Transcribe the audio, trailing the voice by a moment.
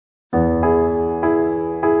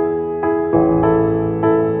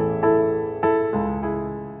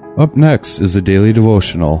Up next is a daily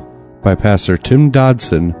devotional by Pastor Tim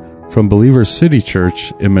Dodson from Believers City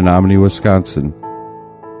Church in Menominee, Wisconsin.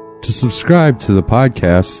 To subscribe to the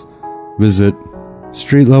podcast, visit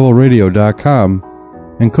streetlevelradio.com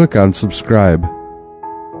and click on subscribe.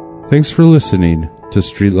 Thanks for listening to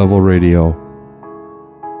Street Level Radio.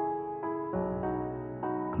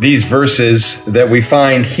 These verses that we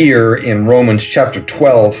find here in Romans chapter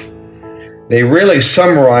 12, they really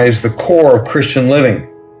summarize the core of Christian living.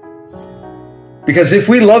 Because if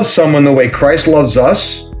we love someone the way Christ loves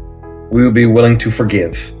us, we will be willing to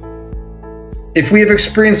forgive. If we have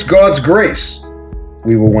experienced God's grace,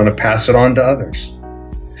 we will want to pass it on to others.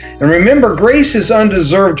 And remember, grace is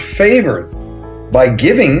undeserved favor. By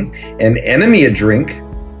giving an enemy a drink,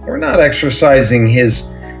 we're not exercising his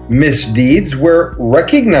misdeeds. We're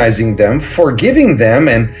recognizing them, forgiving them,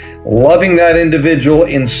 and loving that individual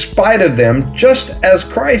in spite of them, just as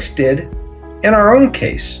Christ did in our own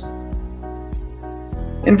case.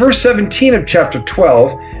 In verse 17 of chapter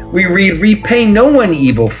 12, we read, "Repay no one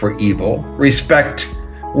evil for evil. Respect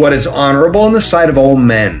what is honorable in the sight of all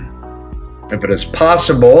men. If it is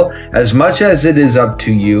possible, as much as it is up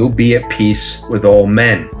to you, be at peace with all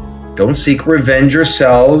men. Don't seek revenge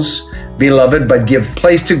yourselves, beloved, but give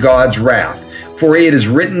place to God's wrath. For it is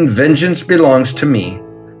written, 'Vengeance belongs to me,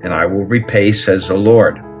 and I will repay,' says the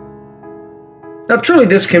Lord." Now, truly,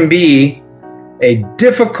 this can be a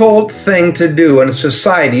difficult thing to do in a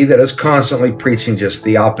society that is constantly preaching just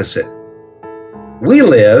the opposite. We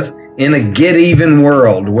live in a get-even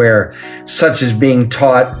world where such is being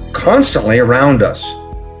taught constantly around us.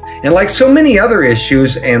 And like so many other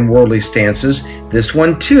issues and worldly stances, this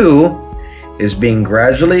one too is being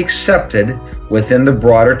gradually accepted within the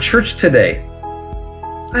broader church today.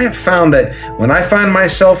 I have found that when I find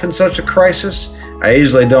myself in such a crisis, I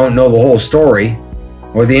usually don't know the whole story,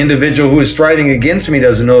 or the individual who is striving against me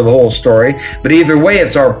doesn't know the whole story. But either way,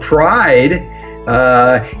 it's our pride,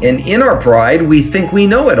 and in our pride, we think we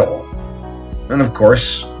know it all. And of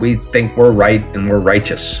course, we think we're right and we're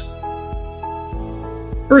righteous.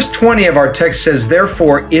 Verse 20 of our text says,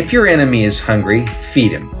 "Therefore, if your enemy is hungry,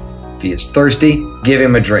 feed him. If he is thirsty, give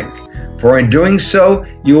him a drink. For in doing so,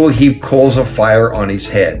 you will heap coals of fire on his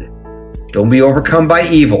head. Don't be overcome by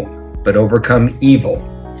evil, but overcome evil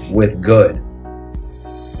with good."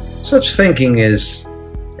 Such thinking as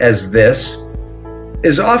this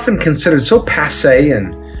is often considered so passé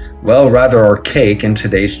and, well, rather archaic in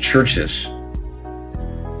today's churches.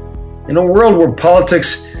 In a world where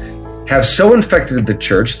politics have so infected the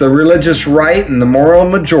church, the religious right and the moral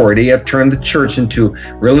majority have turned the church into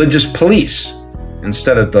religious police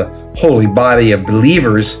instead of the holy body of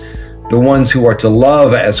believers, the ones who are to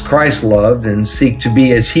love as Christ loved and seek to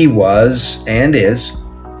be as he was and is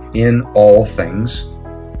in all things.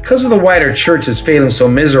 Because of the wider church is failing so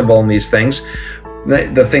miserable in these things,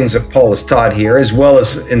 the things that Paul has taught here, as well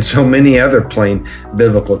as in so many other plain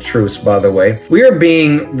biblical truths, by the way, we are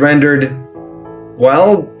being rendered,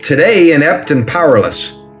 well, today inept and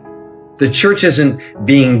powerless. The church isn't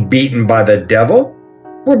being beaten by the devil.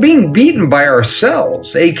 We're being beaten by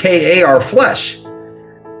ourselves, aka our flesh,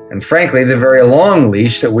 and frankly, the very long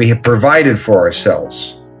leash that we have provided for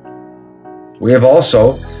ourselves. We have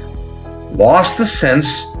also lost the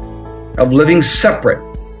sense of living separate,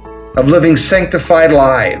 of living sanctified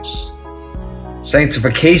lives.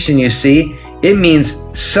 Sanctification, you see, it means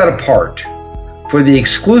set apart for the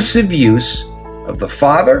exclusive use of the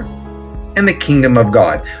Father and the kingdom of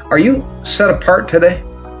God. Are you set apart today?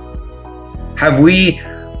 Have we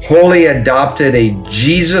wholly adopted a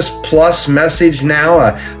Jesus plus message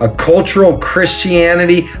now, a cultural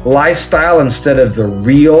Christianity lifestyle instead of the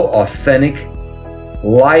real, authentic,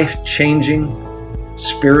 life-changing,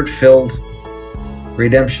 Spirit-filled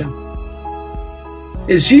redemption?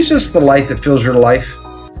 Is Jesus the light that fills your life?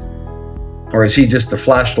 Or is he just a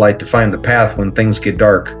flashlight to find the path when things get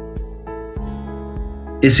dark?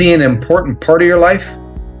 Is he an important part of your life?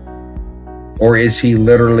 Or is he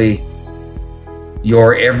literally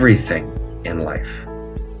your everything in life?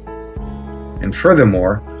 And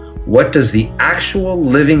furthermore, what does the actual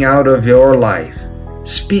living out of your life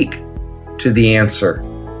speak to the answer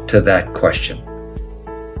to that question?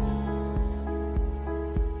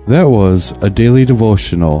 That was a daily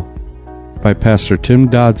devotional by Pastor Tim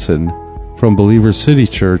Dodson from Believers City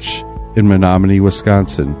Church in Menominee,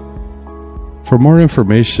 Wisconsin. For more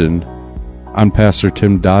information on Pastor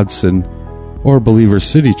Tim Dodson or Believers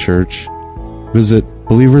City Church, visit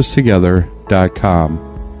believerstogether.com.